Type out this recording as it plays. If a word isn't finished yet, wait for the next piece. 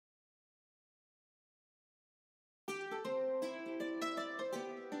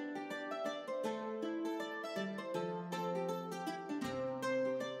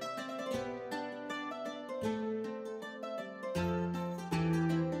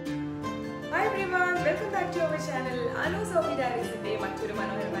channel Homey Diaries മറ്റൊരു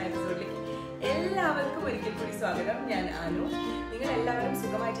മനോഹരമായ എപ്പിസോഡിലേക്ക് എല്ലാവർക്കും ഒരിക്കൽ കൂടി സ്വാഗതം. ഞാൻ അനു. നിങ്ങൾ എല്ലാവരും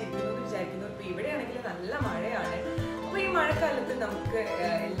സുഖമായിട്ടിരിക്കുന്നു എന്ന് വിചാരിക്കുന്നു. ഇപ്പോൾ ഇവിടെയാണെങ്കിൽ നല്ല മഴയാണ്. അപ്പോൾ ഈ മഴക്കാലത്ത് നമുക്ക്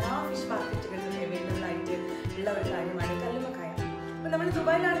എല്ലാ ഫിഷ് മാർക്കറ്റുകളിലും അവൈലബിൾ ആയിട്ട് ഉള്ള ഒരു കാര്യമാണ് കല്ലുമ്മക്കായ. അപ്പോൾ നമ്മൾ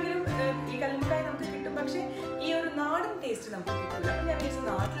ദുബായിലാണെങ്കിലും ഈ കല്ലുമ്മക്കായ നമുക്ക് കിട്ടും, പക്ഷേ ഈ ഒരു നാടൻ ടേസ്റ്റ് നമുക്ക് കിട്ടില്ല. അപ്പോൾ ഞാൻ വിചാരിച്ചു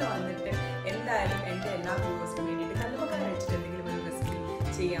നാട്ടിൽ വന്നിട്ട് എന്തായാലും എൻ്റെ എല്ലാ വ്യൂവേഴ്സിനും വേണ്ടിയിട്ട് കല്ലുമ്മക്കായ വെച്ചിട്ട് എന്തെങ്കിലും ഒരു റെസിപ്പി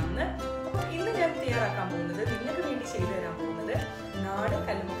ചെയ്യാമെന്ന്. അപ്പോൾ ഇന്ന് ഞാൻ തയ്യാറാക്കാൻ പോകുന്നത്, നിങ്ങൾക്ക് വേണ്ടി ചെയ്തു തരാൻ പോകുന്നത് നാടൻ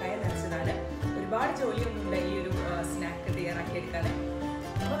കല്ലുമ്മക്കായ നിറച്ചതാണ്. ഒരുപാട് ജോലിയൊന്നുമില്ല ഈ ഒരു സ്നാക്ക് തയ്യാറാക്കിയെടുക്കാൻ.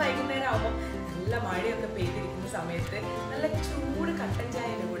 അപ്പോൾ വൈകുന്നേരം ആകുമ്പോൾ നല്ല മഴയൊക്കെ പെയ്തിരിക്കുന്ന സമയത്ത് നല്ല ചൂട് കട്ടൻ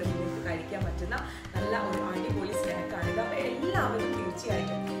ചായയുടെ കൂടെ നിങ്ങൾക്ക് കഴിക്കാൻ പറ്റുന്ന നല്ല ഒരു അടിപൊളി സ്നാക്കാണിത്. അപ്പോൾ എല്ലാവരും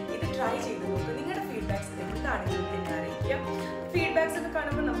തീർച്ചയായിട്ടും ഇത് ട്രൈ ചെയ്ത് നോക്കുക. നിങ്ങളുടെ ഫീഡ്ബാക്സ് എന്താണെങ്കിലും എന്നെ അറിയിക്കുക. ഫീഡ്ബാക്സ് ഒക്കെ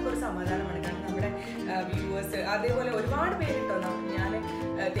കാണുമ്പോൾ നമുക്കൊരു സമാധാനമാണ്. കാരണം നമ്മുടെ വ്യൂവേഴ്സ് അതേപോലെ ഒരുപാട് പേരുണ്ടോ ഞാൻ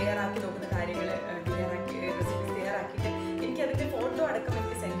തയ്യാറാക്കി നോക്കുന്ന കാര്യങ്ങൾ റെസിപ്പീസ് തയ്യാറാക്കിയിട്ട് എനിക്ക് അതിൻ്റെ ഫോട്ടോ അടക്കം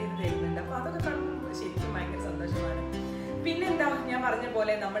എനിക്ക് സെൻഡ് ചെയ്ത് തരുന്നുണ്ട്. അപ്പോൾ അതൊക്കെ കാണുമ്പോൾ ശരിക്കും ഭയങ്കര സന്തോഷമാണ്. പിന്നെന്താ, ഞാൻ പറഞ്ഞ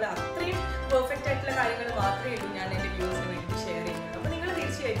പോലെ നമ്മൾ അത്രയും പെർഫെക്റ്റ് ആയിട്ടുള്ള കാര്യങ്ങൾ മാത്രമേ ഉള്ളൂ ഞാൻ എൻ്റെ വ്യൂവേഴ്സിന് വേണ്ടി ഷെയർ ചെയ്യുന്നത്. അപ്പോൾ നിങ്ങൾ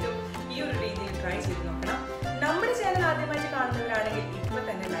തീർച്ചയായിട്ടും ഈ ഒരു രീതിയിൽ ട്രൈ ചെയ്ത് നോക്കണം. നമ്മുടെ ചാനൽ ആദ്യമായിട്ട് കാണുന്നവരാണെങ്കിൽ ഇപ്പോൾ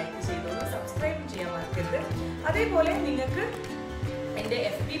തന്നെ ലൈക്ക് ചെയ്തോളൂ, സബ്സ്ക്രൈബ് ചെയ്യാൻ മറക്കരുത്. അതേപോലെ നിങ്ങൾക്ക് എൻ്റെ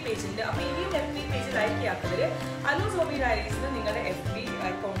FB പേജുണ്ട്. അപ്പോൾ ഇനിയും FB പേജ് ലൈക്ക് ചെയ്യാത്തവർ Homey Diaries നിങ്ങളുടെ FB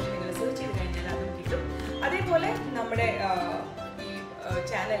അക്കൗണ്ടിൽ നിങ്ങൾ സെർച്ച് ചെയ്ത് കഴിഞ്ഞാൽ അതും കിട്ടും. അതേപോലെ നമ്മുടെ ഈ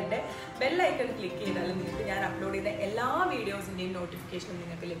ചാനലിൻ്റെ ബെല്ലൈക്കൺ ക്ലിക്ക് ചെയ്താലും നിങ്ങൾക്ക് ഞാൻ അപ്ലോഡ് ചെയ്ത എല്ലാ വീഡിയോസിൻ്റെയും നോട്ടിഫിക്കേഷനും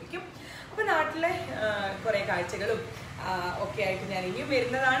നിങ്ങൾക്ക് ലഭിക്കും. അപ്പോൾ നാട്ടിലെ കുറേ കാഴ്ചകളും ഒക്കെ ആയിട്ട് ഞാൻ ഇനിയും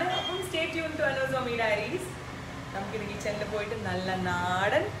വരുന്നതാണ്. അപ്പം stay tune to Homey Diaries. നമുക്കിത് കിച്ചണിൽ പോയിട്ട് നല്ല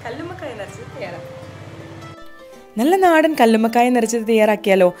നാടൻ കല്ലുമ്മക്കായ നിറച്ചത് തയ്യാറാക്കാം. നല്ല നാടൻ കല്ലുമ്മക്കായ നിറച്ചത്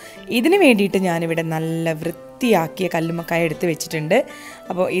തയ്യാറാക്കിയാലോ? ഇതിന് വേണ്ടിയിട്ട് ഞാനിവിടെ നല്ല വൃത്തിയാക്കിയ കല്ലുമ്മക്കായ എടുത്ത് വെച്ചിട്ടുണ്ട്.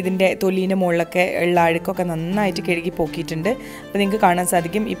 അപ്പോൾ ഇതിൻ്റെ തൊലീൻ്റെ മുകളിലൊക്കെ ഉള്ള അഴുക്കൊക്കെ നന്നായിട്ട് കഴുകി പോക്കിയിട്ടുണ്ട്. അപ്പോൾ നിങ്ങൾക്ക് കാണാൻ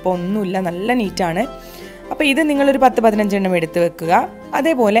സാധിക്കും, ഇപ്പോൾ ഒന്നുമില്ല, നല്ല നീറ്റാണ്. അപ്പോൾ ഇത് നിങ്ങളൊരു 10-15 എണ്ണം എടുത്ത് വെക്കുക.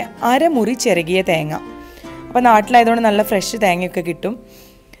 അതേപോലെ അരമുറി ചിരകിയ തേങ്ങ. അപ്പോൾ നാട്ടിലായതുകൊണ്ട് നല്ല ഫ്രഷ് തേങ്ങയൊക്കെ കിട്ടും.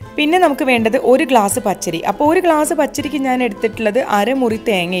 പിന്നെ നമുക്ക് വേണ്ടത് 1 ഗ്ലാസ് പച്ചരി. അപ്പോൾ 1 ഗ്ലാസ് പച്ചരിക്ക് ഞാൻ എടുത്തിട്ടുള്ളത് അരമുറി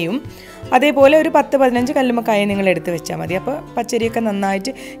തേങ്ങയും അതേപോലെ ഒരു 10-15 കല്ലുമ്മക്കായ നിങ്ങൾ എടുത്ത് വെച്ചാൽ മതി. അപ്പോൾ പച്ചരിയൊക്കെ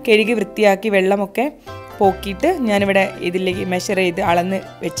നന്നായിട്ട് കഴുകി വൃത്തിയാക്കി വെള്ളമൊക്കെ പോക്കിയിട്ട് ഞാനിവിടെ ഇതിലേക്ക് മെഷർ ചെയ്ത് അളന്ന്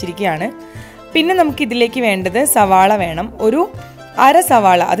വെച്ചിരിക്കുകയാണ്. പിന്നെ നമുക്കിതിലേക്ക് വേണ്ടത് സവാള വേണം. ഒരു അര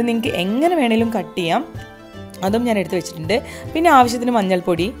സവാള, അത് നിങ്ങൾക്ക് എങ്ങനെ വേണേലും കട്ട് ചെയ്യാം, അതും ഞാൻ എടുത്ത് വെച്ചിട്ടുണ്ട്. പിന്നെ ആവശ്യത്തിന്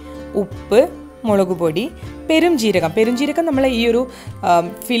മഞ്ഞൾപ്പൊടി, ഉപ്പ്, മുളക് പൊടി, പെരുംജീരകം നമ്മൾ ഈ ഒരു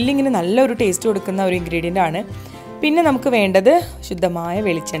ഫില്ലിങ്ങിന് നല്ലൊരു ടേസ്റ്റ് കൊടുക്കുന്ന ഒരു ഇൻഗ്രീഡിയൻ്റ് ആണ്. പിന്നെ നമുക്ക് വേണ്ടത് ശുദ്ധമായ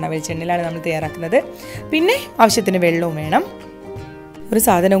വെളിച്ചെണ്ണയിലാണ് നമ്മൾ തയ്യാറാക്കുന്നത്. പിന്നെ ആവശ്യത്തിന് വെള്ളവും വേണം. ഒരു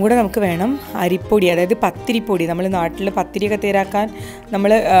സാധനം കൂടെ നമുക്ക് വേണം, അരിപ്പൊടി, അതായത് പത്തിരിപ്പൊടി. നമ്മൾ നാട്ടിൽ പത്തിരിയൊക്കെ തയ്യാറാക്കാൻ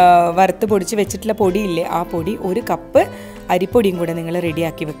നമ്മൾ വറുത്ത് പൊടിച്ച് വെച്ചിട്ടുള്ള പൊടിയില്ലേ, ആ പൊടി 1 കപ്പ് അരിപ്പൊടിയും കൂടെ നിങ്ങൾ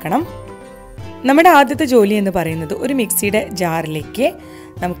റെഡിയാക്കി വെക്കണം. നമ്മുടെ ആദ്യത്തെ ജോലി എന്ന് പറയുന്നത് ഒരു മിക്സിയുടെ ജാറിലേക്ക്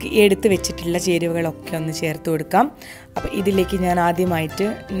നമുക്ക് എടുത്ത് വെച്ചിട്ടുള്ള ചേരുവകളൊക്കെ ഒന്ന് ചേർത്ത് കൊടുക്കാം. അപ്പോൾ ഇതിലേക്ക് ഞാൻ ആദ്യമായിട്ട്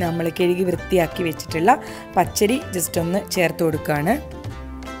നമ്മൾ കഴുകി വൃത്തിയാക്കി വെച്ചിട്ടുള്ള പച്ചരി ജസ്റ്റ് ഒന്ന് ചേർത്ത് കൊടുക്കുകയാണ്.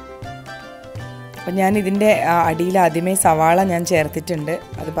 അപ്പോൾ ഞാൻ ഇതിൻ്റെ അടിയിൽ ആദ്യമേ സവാള ഞാൻ ചേർത്തിട്ടുണ്ട്,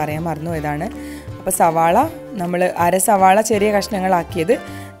 അത് പറയാൻ മറന്നു പോയതാണ്. അപ്പോൾ സവാള നമ്മൾ അര സവാള ചെറിയ കഷ്ണങ്ങളാക്കിയത്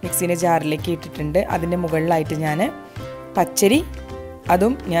മിക്സിയുടെ ജാറിലേക്ക് ഇട്ടിട്ടുണ്ട്. അതിൻ്റെ മുകളിലായിട്ട് ഞാൻ പച്ചരി,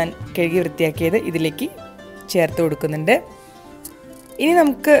 അതും ഞാൻ കഴുകി വൃത്തിയാക്കിയത് ഇതിലേക്ക് ചേർത്ത് കൊടുക്കുന്നുണ്ട്. ഇനി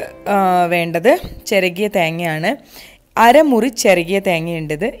നമുക്ക് വേണ്ടത് ചിരകിയ തേങ്ങയാണ്. അരമുറി ചിരകിയ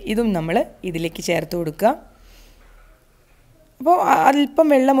തേങ്ങയുണ്ടത്, ഇതും നമ്മൾ ഇതിലേക്ക് ചേർത്ത് കൊടുക്കുക. അപ്പോൾ അല്പം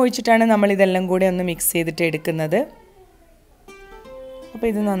വെള്ളം ഒഴിച്ചിട്ടാണ് നമ്മളിതെല്ലാം കൂടെ ഒന്ന് മിക്സ് ചെയ്തിട്ട് എടുക്കുന്നത്. അപ്പോൾ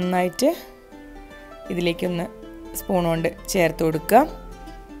ഇത് നന്നായിട്ട് ഇതിലേക്കൊന്ന് സ്പൂൺ കൊണ്ട് ചേർത്ത് കൊടുക്കുക.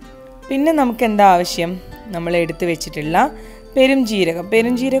 പിന്നെ നമുക്ക് എന്താ ആവശ്യം, നമ്മൾ എടുത്ത് വെച്ചിട്ടുള്ള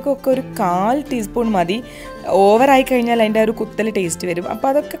പെരുംജീരകമൊക്കെ ഒരു 1/4 ടീസ്പൂൺ മതി. ഓവറായി കഴിഞ്ഞാൽ അതിൻ്റെ ഒരു കുത്തൽ ടേസ്റ്റ് വരും. അപ്പോൾ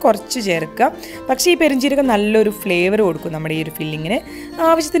അതൊക്കെ കുറച്ച് ചേർക്കുക. പക്ഷേ ഈ പെരുംജീരകം നല്ലൊരു ഫ്ലേവർ കൊടുക്കും നമ്മുടെ ഈ ഒരു ഫില്ലിങ്ങിന്.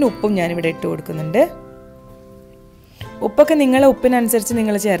 ആവശ്യത്തിന് ഉപ്പും ഞാനിവിടെ ഇട്ട് കൊടുക്കുന്നുണ്ട്. ഉപ്പൊക്കെ നിങ്ങളെ ഉപ്പിനനുസരിച്ച്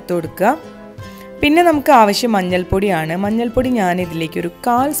നിങ്ങൾ ചേർത്ത് കൊടുക്കുക. പിന്നെ നമുക്ക് ആവശ്യം മഞ്ഞൾപ്പൊടിയാണ്. മഞ്ഞൾപ്പൊടി ഞാൻ ഇതിലേക്ക് ഒരു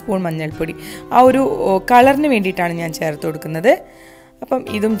 1/4 സ്പൂൺ മഞ്ഞൾപ്പൊടി, ആ ഒരു കളറിന് വേണ്ടിയിട്ടാണ് ഞാൻ ചേർത്ത് കൊടുക്കുന്നത്. അപ്പം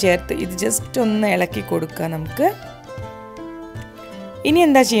ഇതും ചേർത്ത് ഇത് ജസ്റ്റ് ഒന്ന് ഇളക്കി കൊടുക്കുക നമുക്ക്. ഇനി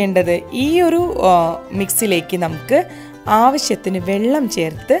എന്താ ചെയ്യേണ്ടത്, ഈ ഒരു മിക്സിലേക്ക് നമുക്ക് ആവശ്യത്തിന് വെള്ളം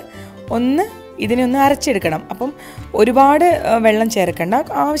ചേർത്ത് ഇതിനെ ഒന്ന് അരച്ചെടുക്കണം. അപ്പം ഒരുപാട് വെള്ളം ചേർക്കേണ്ട,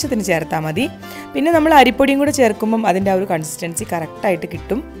 ആവശ്യത്തിന് ചേർത്താൽ മതി. പിന്നെ നമ്മൾ അരിപ്പൊടിയും കൂടെ ചേർക്കുമ്പം അതിൻ്റെ ആ ഒരു കൺസിസ്റ്റൻസി കറക്റ്റായിട്ട്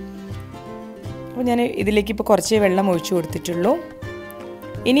കിട്ടും. അപ്പോൾ ഞാൻ ഇതിലേക്ക് ഇപ്പോൾ കുറച്ചേ വെള്ളം ഒഴിച്ചു കൊടുത്തിട്ടുള്ളൂ.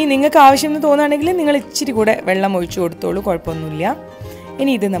 ഇനി നിങ്ങൾക്ക് ആവശ്യമെന്ന് തോന്നുകയാണെങ്കിൽ നിങ്ങൾ ഇച്ചിരി കൂടെ വെള്ളം ഒഴിച്ചു കൊടുത്തോളൂ, കുഴപ്പമൊന്നുമില്ല.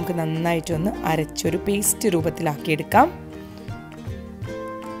 ഇനി ഇത് നമുക്ക് നന്നായിട്ടൊന്ന് അരച്ചൊരു പേസ്റ്റ് രൂപത്തിലാക്കിയെടുക്കാം.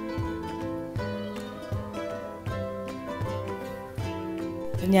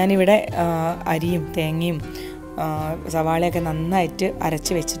 ഞാനിവിടെ അരിയും തേങ്ങയും സവാളയൊക്കെ നന്നായിട്ട്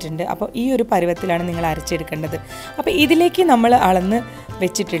അരച്ച് വെച്ചിട്ടുണ്ട്. അപ്പോൾ ഈ ഒരു പരുവത്തിലാണ് നിങ്ങൾ അരച്ചെടുക്കേണ്ടത്. അപ്പോൾ ഇതിലേക്ക് നമ്മൾ അളന്ന്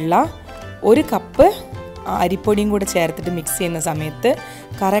വെച്ചിട്ടുള്ള 1 കപ്പ് അരിപ്പൊടിയും കൂടെ ചേർത്തിട്ട് മിക്സ് ചെയ്യുന്ന സമയത്ത്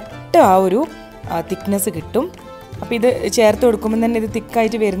കറക്റ്റ് ആ ഒരു തിക്നെസ് കിട്ടും. അപ്പോൾ ഇത് ചേർത്ത് കൊടുക്കുമ്പോൾ തന്നെ ഇത്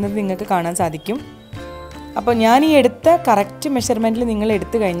തിക്കായിട്ട് വരുന്നത് നിങ്ങൾക്ക് കാണാൻ സാധിക്കും. അപ്പോൾ ഞാൻ ഈ എടുത്ത കറക്റ്റ് മെഷർമെൻറ്റിൽ നിങ്ങൾ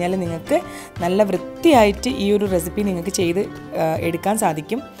എടുത്തു കഴിഞ്ഞാൽ നിങ്ങൾക്ക് നല്ല വൃത്തിയായിട്ട് ഈ ഒരു റെസിപ്പി നിങ്ങൾക്ക് ചെയ്ത് എടുക്കാൻ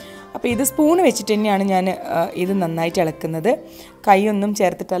സാധിക്കും. അപ്പോൾ ഇത് സ്പൂൺ വെച്ചിട്ട് തന്നെയാണ് ഞാൻ ഇത് നന്നായിട്ട് ഇളക്കുന്നത്. കൈയൊന്നും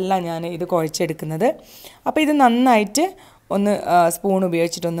ചേർത്തിട്ടല്ല ഞാൻ ഇത് കുഴച്ചെടുക്കുന്നത്. അപ്പോൾ ഇത് നന്നായിട്ട് ഒന്ന് സ്പൂൺ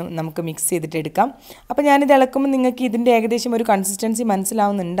ഉപയോഗിച്ചിട്ടൊന്ന് നമുക്ക് മിക്സ് ചെയ്തിട്ട് എടുക്കാം. അപ്പോൾ ഞാനിത് ഇളക്കുമ്പോൾ നിങ്ങൾക്ക് ഇതിൻ്റെ ഏകദേശം ഒരു കൺസിസ്റ്റൻസി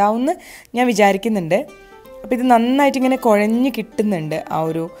മനസ്സിലാവുന്നുണ്ടാവുമെന്ന് ഞാൻ വിചാരിക്കുന്നുണ്ട്. അപ്പോൾ ഇത് നന്നായിട്ട് ഇങ്ങനെ കുഴഞ്ഞ് കിട്ടുന്നുണ്ട്.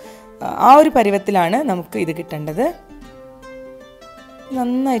 ആ ഒരു പരുവത്തിലാണ് നമുക്ക് ഇത് കിട്ടേണ്ടത്.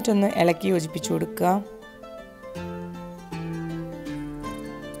 നന്നായിട്ടൊന്ന് ഇളക്കി യോജിപ്പിച്ചു കൊടുക്കുക.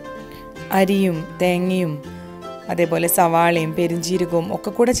 അരിയും തേങ്ങയും അതേപോലെ സവാളയും പെരിഞ്ചീരകവും ഒക്കെ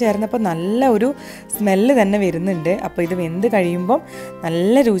കൂടെ ചേർന്നപ്പോൾ നല്ല ഒരു സ്മെല്ല് തന്നെ വരുന്നുണ്ട്. അപ്പോൾ ഇത് വെന്ത് കഴിയുമ്പം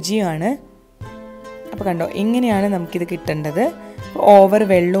നല്ല രുചിയാണ്. അപ്പോൾ കണ്ടോ, ഇങ്ങനെയാണ് നമുക്കിത് കിട്ടേണ്ടത്. ഓവർ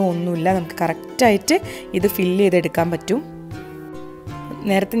വെള്ളവും ഒന്നുമില്ല, നമുക്ക് കറക്റ്റായിട്ട് ഇത് ഫില്ല് ചെയ്തെടുക്കാൻ പറ്റും.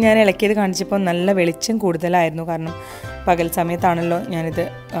 നേരത്തെ ഞാൻ ഇളക്കിയത് കാണിച്ചപ്പോൾ നല്ല വെളിച്ചം കൂടുതലായിരുന്നു, കാരണം പകൽ സമയത്താണല്ലോ ഞാനിത്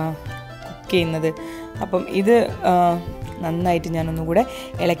കുക്ക് ചെയ്യുന്നത്. അപ്പം ഇത് നന്നായിട്ട് ഞാനൊന്നും കൂടെ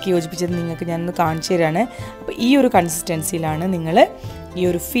ഇളക്കി യോജിപ്പിച്ചത് നിങ്ങൾക്ക് ഞാനൊന്ന് കാണിച്ചു തരാണ്. അപ്പോൾ ഈ ഒരു കൺസിസ്റ്റൻസിയിലാണ് നിങ്ങൾ ഈ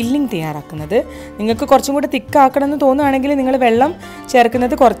ഒരു ഫില്ലിംഗ് തയ്യാറാക്കുന്നത്. നിങ്ങൾക്ക് കുറച്ചും കൂടെ തിക്കാക്കണമെന്ന് തോന്നുകയാണെങ്കിൽ നിങ്ങൾ വെള്ളം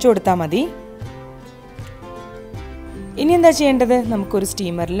ചേർക്കുന്നത് കുറച്ച് കൊടുത്താൽ മതി. ഇനി എന്താ ചെയ്യേണ്ടത്, നമുക്കൊരു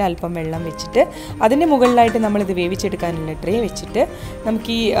സ്റ്റീമറിൽ അല്പം വെള്ളം വെച്ചിട്ട് അതിൻ്റെ മുകളിലായിട്ട് നമ്മളിത് വേവിച്ചെടുക്കാനുള്ള ട്രേ വെച്ചിട്ട്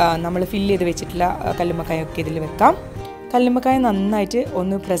നമുക്ക് ഈ നമ്മൾ ഫില്ല് ചെയ്ത് വെച്ചിട്ടുള്ള കല്ലുമ്മക്കായൊക്കെ ഇതിൽ വെക്കാം. കല്ലുമ്മക്കായ നന്നായിട്ട്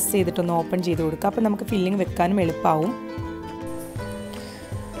ഒന്ന് പ്രസ് ചെയ്തിട്ടൊന്ന് ഓപ്പൺ ചെയ്ത് കൊടുക്കുക. അപ്പോൾ നമുക്ക് ഫില്ലിങ് വെക്കാനും എളുപ്പമാവും.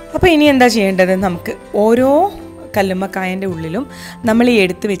 അപ്പോൾ ഇനി എന്താ ചെയ്യേണ്ടത്, നമുക്ക് ഓരോ കല്ലുമ്മക്കായൻ്റെ ഉള്ളിലും നമ്മൾ ഈ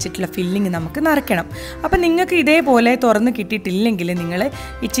എടുത്ത് വെച്ചിട്ടുള്ള ഫില്ലിങ് നമുക്ക് നിറയ്ക്കണം. അപ്പം നിങ്ങൾക്ക് ഇതേപോലെ തുറന്ന് കിട്ടിയിട്ടില്ലെങ്കിൽ നിങ്ങൾ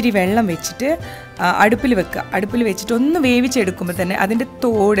ഇച്ചിരി വെള്ളം വെച്ചിട്ട് അടുപ്പിൽ വെക്കുക. അടുപ്പിൽ വെച്ചിട്ട് ഒന്ന് വേവിച്ചെടുക്കുമ്പോൾ തന്നെ അതിൻ്റെ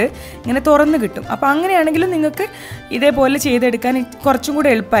തോട് ഇങ്ങനെ തുറന്ന് കിട്ടും. അപ്പോൾ അങ്ങനെയാണെങ്കിലും നിങ്ങൾക്ക് ഇതേപോലെ ചെയ്തെടുക്കാൻ കുറച്ചും കൂടെ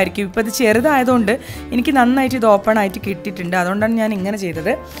എളുപ്പമായിരിക്കും. ഇപ്പോൾ ഇത് ചെറുതായതുകൊണ്ട് എനിക്ക് നന്നായിട്ട് ഇത് ഓപ്പൺ ആയിട്ട് കിട്ടിയിട്ടുണ്ട്, അതുകൊണ്ടാണ് ഞാൻ ഇങ്ങനെ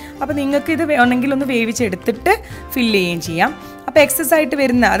ചെയ്തത്. അപ്പോൾ നിങ്ങൾക്ക് ഇത് വേണമെങ്കിൽ ഒന്ന് വേവിച്ചെടുത്തിട്ട് ഫില്ല് ചെയ്യുകയും ചെയ്യാം. അപ്പോൾ എക്സസ് ആയിട്ട്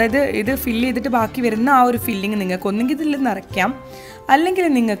വരുന്ന, അതായത് ഇത് ഫില്ല് ചെയ്തിട്ട് ബാക്കി വരുന്ന ആ ഒരു ഫില്ലിങ് നിങ്ങൾക്ക് ഒന്നെങ്കിൽ ഇതിൽ നിറയ്ക്കാം, അല്ലെങ്കിൽ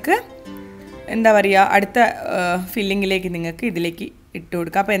നിങ്ങൾക്ക് എന്താ പറയുക അടുത്ത ഫില്ലിങ്ങിലേക്ക് നിങ്ങൾക്ക് ഇതിലേക്ക് ഇട്ട്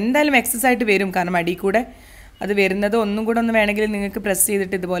കൊടുക്കുക. അപ്പോൾ എന്തായാലും എക്സസ് ആയിട്ട് വരും, കാരണം അടിയിൽ കൂടെ അത് വരുന്നത് ഒന്നും കൂടെ ഒന്ന് വേണമെങ്കിൽ നിങ്ങൾക്ക് പ്രസ്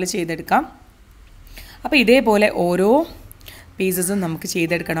ചെയ്തിട്ട് ഇതുപോലെ ചെയ്തെടുക്കാം. അപ്പോൾ ഇതേപോലെ ഓരോ പീസസും നമുക്ക്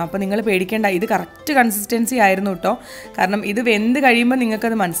ചെയ്തെടുക്കണം. അപ്പോൾ നിങ്ങൾ പേടിക്കേണ്ട, ഇത് കറക്റ്റ് കൺസിസ്റ്റൻസി ആയിരുന്നു കേട്ടോ. കാരണം ഇത് വെന്ത് കഴിയുമ്പോൾ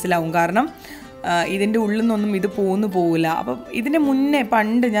നിങ്ങൾക്കത് മനസ്സിലാവും, കാരണം ഇതിൻ്റെ ഉള്ളിൽ നിന്നൊന്നും ഇത് പോവില്ല. അപ്പം ഇതിൻ്റെ മുന്നേ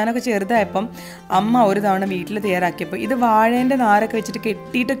പണ്ട് ഞാനൊക്കെ ചെറുതായപ്പം അമ്മ ഒരു തവണ വീട്ടിൽ തയ്യാറാക്കിയപ്പോൾ ഇത് വാഴേൻ്റെ നാരൊക്കെ വെച്ചിട്ട്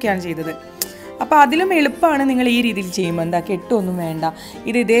കെട്ടിയിട്ടൊക്കെയാണ് ചെയ്തത്. അപ്പോൾ അതിലും എളുപ്പമാണ് നിങ്ങൾ ഈ രീതിയിൽ ചെയ്യുമ്പോൾ. എന്താ, കെട്ടൊന്നും വേണ്ട.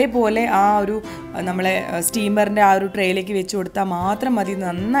 ഇത് ഇതേപോലെ ആ ഒരു നമ്മളെ സ്റ്റീമറിൻ്റെ ആ ഒരു ട്രേയിലേക്ക് വെച്ച് കൊടുത്താൽ മാത്രം മതി.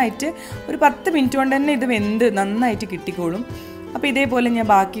 നന്നായിട്ട് ഒരു 10 മിനിറ്റ് കൊണ്ട് തന്നെ ഇത് വെന്ത് നന്നായിട്ട് കിട്ടിക്കോളും. അപ്പോൾ ഇതേപോലെ ഞാൻ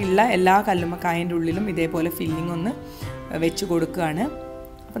ബാക്കിയുള്ള എല്ലാ കല്ലുമ്മക്കായൻ്റെ ഉള്ളിലും ഇതേപോലെ ഫില്ലിംഗ് ഒന്ന് വെച്ച് കൊടുക്കുകയാണ്.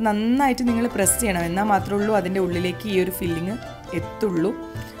 അപ്പോൾ നന്നായിട്ട് നിങ്ങൾ പ്രസ് ചെയ്യണം, എന്നാൽ മാത്രമേ ഉള്ളൂ അതിൻ്റെ ഉള്ളിലേക്ക് ഈ ഒരു ഫില്ലിങ് എത്തുള്ളൂ.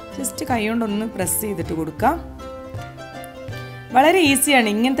 ജസ്റ്റ് കൈ കൊണ്ടൊന്ന് പ്രസ് ചെയ്തിട്ട് കൊടുക്കാം. വളരെ ഈസിയാണ്,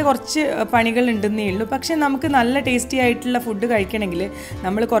 ഇങ്ങനത്തെ കുറച്ച് പണികൾ ഉണ്ടെന്നേ ഉള്ളൂ. പക്ഷേ നമുക്ക് നല്ല ടേസ്റ്റി ആയിട്ടുള്ള ഫുഡ് കഴിക്കണമെങ്കിൽ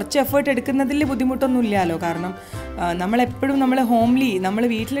നമ്മൾ കുറച്ച് എഫേർട്ട് എടുക്കുന്നതിൽ ബുദ്ധിമുട്ടൊന്നും ഇല്ലല്ലോ. കാരണം നമ്മളെപ്പോഴും നമ്മൾ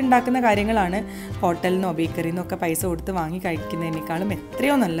വീട്ടിലുണ്ടാക്കുന്ന കാര്യങ്ങളാണ് ഹോട്ടലിൽ നിന്നോ ബേക്കറിയിൽ നിന്നൊക്കെ പൈസ കൊടുത്ത് വാങ്ങി കഴിക്കുന്നതിനേക്കാളും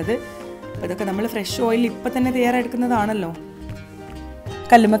എത്രയോ നല്ലത്. അപ്പോൾ ഇതൊക്കെ നമ്മൾ ഫ്രഷ് ഓയിൽ ഇപ്പം തന്നെ തയ്യാറെടുക്കുന്നതാണല്ലോ.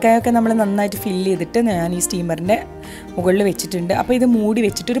 കല്ലുമ്മക്കായൊക്കെ നമ്മൾ നന്നായിട്ട് ഫില്ല് ചെയ്തിട്ട് ഞാൻ ഈ സ്റ്റീമറിൻ്റെ മുകളിൽ വെച്ചിട്ടുണ്ട്. അപ്പോൾ ഇത് മൂടി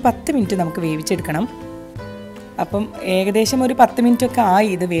വെച്ചിട്ട് ഒരു 10 മിനിറ്റ് നമുക്ക് വേവിച്ചെടുക്കണം. അപ്പം ഏകദേശം ഒരു 10 മിനിറ്റൊക്കെ ആയി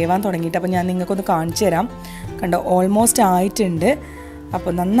ഇത് വേവാൻ തുടങ്ങിയിട്ട്. അപ്പോൾ ഞാൻ നിങ്ങൾക്കൊന്ന് കാണിച്ചു തരാം. കണ്ടോ, ഓൾമോസ്റ്റ് ആയിട്ടുണ്ട്.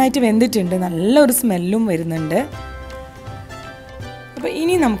 അപ്പോൾ നന്നായിട്ട് വെന്തിട്ടുണ്ട്, നല്ലൊരു സ്മെല്ലും വരുന്നുണ്ട്. അപ്പോൾ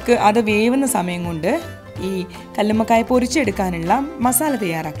ഇനി നമുക്ക് അത് വേവുന്ന സമയം കൊണ്ട് ഈ കല്ലുമ്മക്കായ പൊരിച്ചെടുക്കാനുള്ള മസാല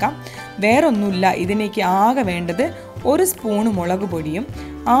തയ്യാറാക്കാം. വേറൊന്നുമില്ല, ഇതിലേക്ക് ആകെ വേണ്ടത് 1 സ്പൂണ് മുളക് പൊടിയും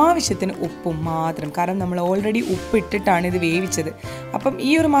ആവശ്യത്തിന് ഉപ്പും മാത്രം. കാരണം നമ്മൾ ഓൾറെഡി ഉപ്പിട്ടിട്ടാണ് ഇത് വേവിച്ചത്. അപ്പം ഈ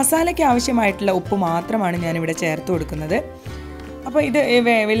ഒരു മസാലയ്ക്ക് ആവശ്യമായിട്ടുള്ള ഉപ്പ് മാത്രമാണ് ഞാനിവിടെ ചേർത്ത് കൊടുക്കുന്നത്. അപ്പോൾ ഇത്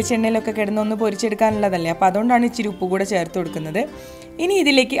വെളിച്ചെണ്ണയിലൊക്കെ കിടന്നൊന്ന് പൊരിച്ചെടുക്കാനുള്ളതല്ലേ, അപ്പോൾ അതുകൊണ്ടാണ് ഇച്ചിരി ഉപ്പ് കൂടെ ചേർത്ത് കൊടുക്കുന്നത്. ഇനി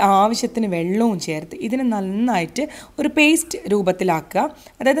ഇതിലേക്ക് ആവശ്യത്തിന് വെള്ളവും ചേർത്ത് ഇതിന് നന്നായിട്ട് ഒരു പേസ്റ്റ് രൂപത്തിലാക്കുക.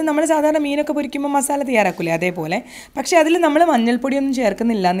 അതായത് നമ്മൾ സാധാരണ മീനൊക്കെ പൊരിക്കുമ്പോൾ മസാല തയ്യാറാക്കില്ലേ അതേപോലെ. പക്ഷേ അതിൽ നമ്മൾ മഞ്ഞൾപ്പൊടിയൊന്നും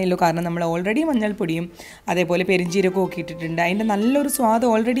ചേർക്കുന്നില്ല എന്നേ, കാരണം നമ്മൾ ഓൾറെഡി മഞ്ഞൾപ്പൊടിയും അതേപോലെ പെരിഞ്ചീരകവും ഒക്കെ ഇട്ടിട്ടുണ്ട്. അതിൻ്റെ നല്ലൊരു സ്വാദ്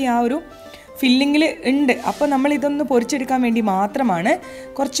ഓൾറെഡി ആ ഒരു ഫില്ലിങ്ങിൽ ഉണ്ട്. അപ്പോൾ നമ്മൾ ഇതൊന്ന് പൊരിച്ചെടുക്കാൻ വേണ്ടി മാത്രമാണ്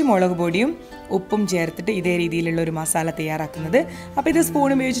കുറച്ച് മുളക് പൊടിയും ഉപ്പും ചേർത്തിട്ട് ഇതേ രീതിയിലുള്ള ഒരു മസാല തയ്യാറാക്കുന്നത്. അപ്പോൾ ഇത് സ്പൂൺ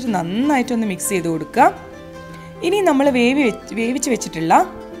ഉപയോഗിച്ചിട്ട് നന്നായിട്ടൊന്ന് മിക്സ് ചെയ്ത് കൊടുക്കുക. ഇനി നമ്മൾ വേവിച്ച് വെച്ചിട്ടുള്ള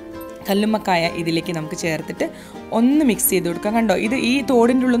കല്ലുമ്മക്കായ ഇതിലേക്ക് നമുക്ക് ചേർത്തിട്ട് ഒന്ന് മിക്സ് ചെയ്ത് കൊടുക്കാം. കണ്ടോ, ഇത് ഈ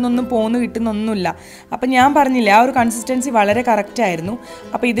തോടിൻ്റെ ഉള്ളിൽ നിന്നൊന്നും പോന്ന് കിട്ടുന്നൊന്നുമില്ല. അപ്പം ഞാൻ പറഞ്ഞില്ലേ, ആ ഒരു കൺസിസ്റ്റൻസി വളരെ കറക്റ്റായിരുന്നു.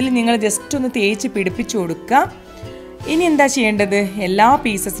 അപ്പോൾ ഇതിൽ നിങ്ങൾ ജസ്റ്റ് ഒന്ന് തേച്ച് പിടിപ്പിച്ച് കൊടുക്കുക. ഇനി എന്താ ചെയ്യേണ്ടത്, എല്ലാ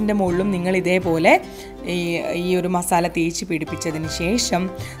പീസസിൻ്റെ മുകളിലും നിങ്ങൾ ഇതേപോലെ ഈ ഒരു മസാല തേച്ച് പിടിപ്പിച്ചതിന് ശേഷം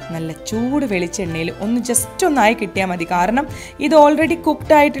നല്ല ചൂട് വെളിച്ചെണ്ണയിൽ ഒന്ന് ജസ്റ്റ് ഒന്നായി കിട്ടിയാൽ മതി. കാരണം ഇത് ഓൾറെഡി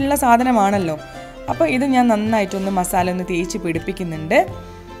കുക്ക്ഡ് ആയിട്ടുള്ള സാധനമാണല്ലോ. അപ്പോൾ ഇത് ഞാൻ നന്നായിട്ടൊന്ന് മസാല ഒന്ന് തേച്ച് പിടിപ്പിക്കുന്നുണ്ട്.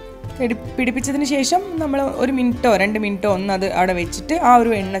 പിടിപ്പിച്ചതിന് ശേഷം നമ്മൾ 1 മിനിറ്റോ 2 മിനിറ്റോ ഒന്ന് അത് അവിടെ വെച്ചിട്ട് ആ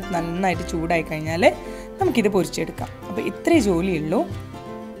ഒരു എണ്ണ നന്നായിട്ട് ചൂടായി കഴിഞ്ഞാൽ നമുക്കിത് പൊരിച്ചെടുക്കാം. അപ്പോൾ ഇത്രേ ജോലിയുള്ളൂ.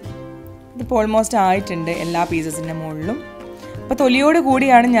 ഇതിപ്പോൾ ഓൾമോസ്റ്റ് ആയിട്ടുണ്ട് എല്ലാ പീസസിൻ്റെ മുകളിലും. അപ്പോൾ തൊലിയോട്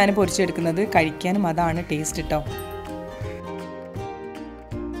കൂടിയാണ് ഞാൻ പൊരിച്ചെടുക്കുന്നത്. കഴിക്കാനും അതാണ് ടേസ്റ്റ് കേട്ടോ.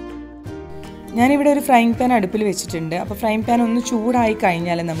 ഞാനിവിടെ ഒരു ഫ്രൈങ് പാൻ അടുപ്പിൽ വെച്ചിട്ടുണ്ട്. അപ്പോൾ ഫ്രൈങ് പാൻ ഒന്ന് ചൂടായി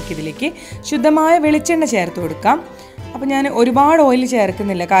കഴിഞ്ഞാൽ നമുക്കിതിലേക്ക് ശുദ്ധമായ വെളിച്ചെണ്ണ ചേർത്ത് കൊടുക്കാം. അപ്പോൾ ഞാൻ ഒരുപാട് ഓയിൽ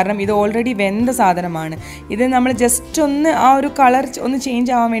ചേർക്കുന്നില്ല, കാരണം ഇത് ഓൾറെഡി വെന്ത സാധനമാണ്. ഇത് നമ്മൾ ജസ്റ്റ് ഒന്ന് ആ ഒരു കളർ ഒന്ന്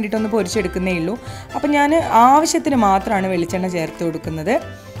ചേഞ്ച് ആവാൻ വേണ്ടിയിട്ടൊന്ന് പൊരിച്ചെടുക്കുന്നേ ഉള്ളൂ. അപ്പോൾ ഞാൻ ആവശ്യത്തിന് മാത്രമാണ് വെളിച്ചെണ്ണ ചേർത്ത് കൊടുക്കുന്നത്.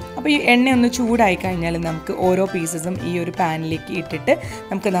 അപ്പോൾ ഈ എണ്ണ ഒന്ന് ചൂടായി കഴിഞ്ഞാൽ നമുക്ക് ഓരോ പീസസും ഈ ഒരു പാനിലേക്ക് ഇട്ടിട്ട്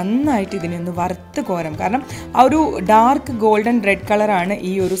നമുക്ക് നന്നായിട്ട് ഇതിനെ ഒന്ന് വറുത്ത് കോരാം. കാരണം ആ ഒരു ഡാർക്ക് ഗോൾഡൻ റെഡ് കളറാണ്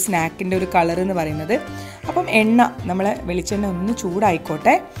ഈ ഒരു സ്നാക്കിൻ്റെ ഒരു കളർ എന്ന് പറയുന്നത്. അപ്പം നമ്മളെ വെളിച്ചെണ്ണ ഒന്ന്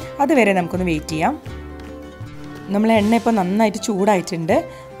ചൂടായിക്കോട്ടെ, അതുവരെ നമുക്കൊന്ന് വെയിറ്റ് ചെയ്യാം. നമ്മളെ എണ്ണ ഇപ്പോൾ നന്നായിട്ട് ചൂടായിട്ടുണ്ട്.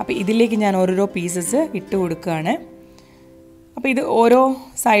 അപ്പോൾ ഇതിലേക്ക് ഞാൻ ഓരോരോ പീസസ് ഇട്ട് കൊടുക്കുകയാണ്. അപ്പോൾ ഇത് ഓരോ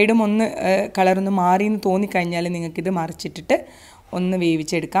സൈഡും ഒന്ന് കളറൊന്ന് മാറിയെന്ന് തോന്നിക്കഴിഞ്ഞാൽ നിങ്ങൾക്കിത് മറിച്ചിട്ടിട്ട് ഒന്ന്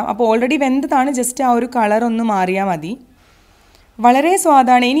വേവിച്ചെടുക്കാം. അപ്പോൾ ഓൾറെഡി വെന്തതാണ്, ജസ്റ്റ് ആ ഒരു കളർ ഒന്ന് മാറിയാൽ മതി. വളരെ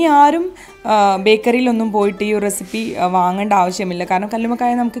സ്വാദാണ്. ഇനി ആരും ബേക്കറിയിലൊന്നും പോയിട്ട് ഈ ഒരു റെസിപ്പി വാങ്ങേണ്ട ആവശ്യമില്ല. കാരണം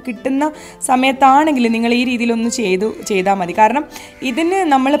കല്ലുമ്മക്കായ നമുക്ക് കിട്ടുന്ന സമയത്താണെങ്കിൽ നിങ്ങൾ ഈ രീതിയിലൊന്ന് ചെയ്താൽ മതി. കാരണം ഇതിന്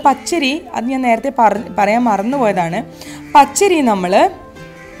നമ്മൾ പച്ചരി, അത് ഞാൻ നേരത്തെ പറയാൻ മറന്നുപോയതാണ്, പച്ചരി നമ്മൾ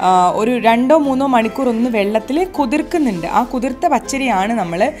ഒരു 2-3 മണിക്കൂർ ഒന്ന് വെള്ളത്തിൽ കുതിർക്കുന്നുണ്ട്. ആ കുതിർത്ത പച്ചരിയാണ്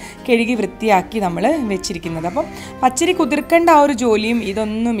നമ്മൾ കഴുകി വൃത്തിയാക്കി നമ്മൾ വെച്ചിരിക്കുന്നത്. അപ്പം പച്ചരി കുതിർക്കേണ്ട ആ ഒരു ജോലിയും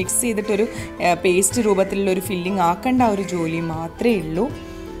ഇതൊന്ന് മിക്സ് ചെയ്തിട്ടൊരു പേസ്റ്റ് രൂപത്തിലുള്ള ഒരു ഫില്ലിംഗ് ആക്കേണ്ട ആ ഒരു ജോലിയും മാത്രമേ ഉള്ളൂ.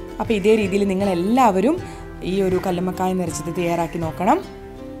 അപ്പോൾ ഇതേ രീതിയിൽ നിങ്ങളെല്ലാവരും ഈ ഒരു കല്ലുമ്മക്കായ നിറച്ചത് തയ്യാറാക്കി നോക്കണം.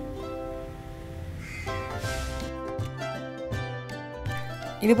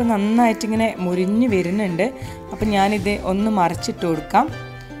 ഇതിപ്പോൾ നന്നായിട്ടിങ്ങനെ മുരിഞ്ഞ് വരുന്നുണ്ട്. അപ്പം ഞാനിത് ഒന്ന് മറിച്ചിട്ട് കൊടുക്കാം.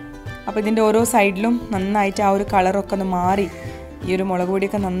 അപ്പോൾ ഇതിൻ്റെ ഓരോ സൈഡിലും നന്നായിട്ട് ആ ഒരു കളറൊക്കെ ഒന്ന് മാറി ഈ ഒരു മുളക്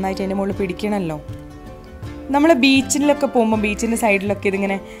പൊടിയൊക്കെ നന്നായിട്ട് അതിൻ്റെ മുകളിൽ പിടിക്കണമല്ലോ. നമ്മൾ ബീച്ചിലൊക്കെ പോകുമ്പോൾ ബീച്ചിൻ്റെ സൈഡിലൊക്കെ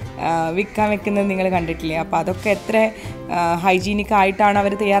ഇതിങ്ങനെ വിൽക്കാൻ വെക്കുന്നത് നിങ്ങൾ കണ്ടിട്ടില്ലേ? അപ്പോൾ അതൊക്കെ എത്ര ഹൈജീനിക് ആയിട്ടാണ്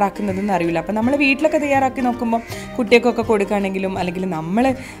അവർ തയ്യാറാക്കുന്നതെന്ന് അറിയില്ല. അപ്പോൾ നമ്മൾ വീട്ടിലൊക്കെ തയ്യാറാക്കി നോക്കുമ്പോൾ കുട്ടികൾക്കൊക്കെ കൊടുക്കുകയാണെങ്കിലും അല്ലെങ്കിൽ നമ്മൾ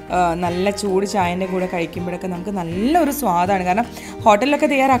നല്ല ചൂട് ചായൻ്റെ കൂടെ കഴിക്കുമ്പോഴൊക്കെ നമുക്ക് നല്ലൊരു സ്വാദാണ്. കാരണം ഹോട്ടലിലൊക്കെ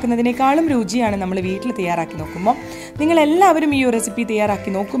തയ്യാറാക്കുന്നതിനേക്കാളും രുചിയാണ് നമ്മൾ വീട്ടിൽ തയ്യാറാക്കി നോക്കുമ്പോൾ. നിങ്ങളെല്ലാവരും ഈ ഒരു റെസിപ്പി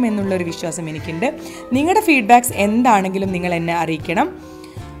തയ്യാറാക്കി നോക്കുമെന്നുള്ളൊരു വിശ്വാസം എനിക്കുണ്ട്. നിങ്ങളുടെ ഫീഡ്ബാക്ക്സ് എന്താണെങ്കിലും നിങ്ങൾ എന്നെ അറിയിക്കണം.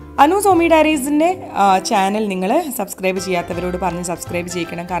 അനൂസ് ഹോമി ഡയറീസിൻ്റെ ചാനൽ നിങ്ങൾ സബ്സ്ക്രൈബ് ചെയ്യാത്തവരോട് പറഞ്ഞ് സബ്സ്ക്രൈബ്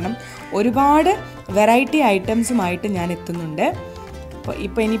ചെയ്യിക്കണം. കാരണം ഒരുപാട് വെറൈറ്റി ഐറ്റംസുമായിട്ട് ഞാൻ എത്തുന്നുണ്ട്.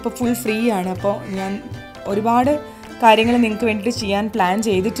 അപ്പോൾ ഇനിയിപ്പോൾ ഫുൾ ഫ്രീ ആണ്. അപ്പോൾ ഞാൻ ഒരുപാട് കാര്യങ്ങൾ നിങ്ങൾക്ക് വേണ്ടിയിട്ട് ചെയ്യാൻ പ്ലാൻ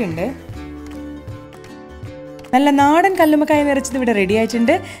ചെയ്തിട്ടുണ്ട്. നല്ല നാടൻ കല്ലുമ്മക്കായ നിറച്ചത് ഇവിടെ റെഡി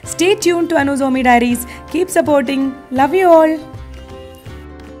ആയിട്ടുണ്ട്. Stay tune to Anu's Homi diaries. Keep supporting. Love you all.